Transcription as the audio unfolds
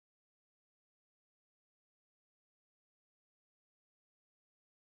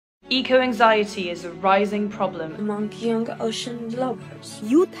Eco-anxiety is a rising problem among young ocean lovers.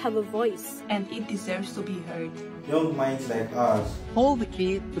 Youth have a voice, and it deserves to be heard. Young minds like ours hold the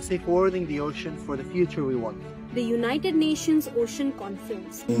key to safeguarding the ocean for the future we want. The United Nations Ocean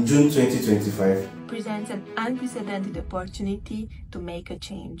Conference in June 2025 presents an unprecedented opportunity to make a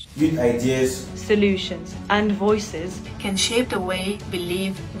change. Youth ideas, solutions, and voices can shape the way we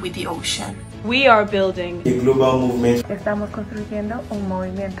live with the ocean. We are building a global movement. Estamos construyendo un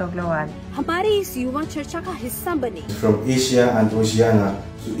movimiento global. हमारे इस युवा चर्चा का हिस्सा बने. From Asia and Oceania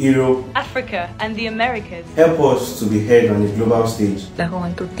to Europe, Africa and the Americas. Help us to be heard on a global stage. La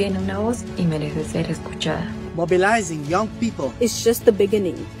juventud tiene una voz y merece ser escuchada. Mobilizing young people is just the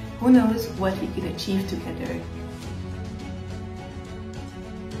beginning. Who knows what we could achieve together?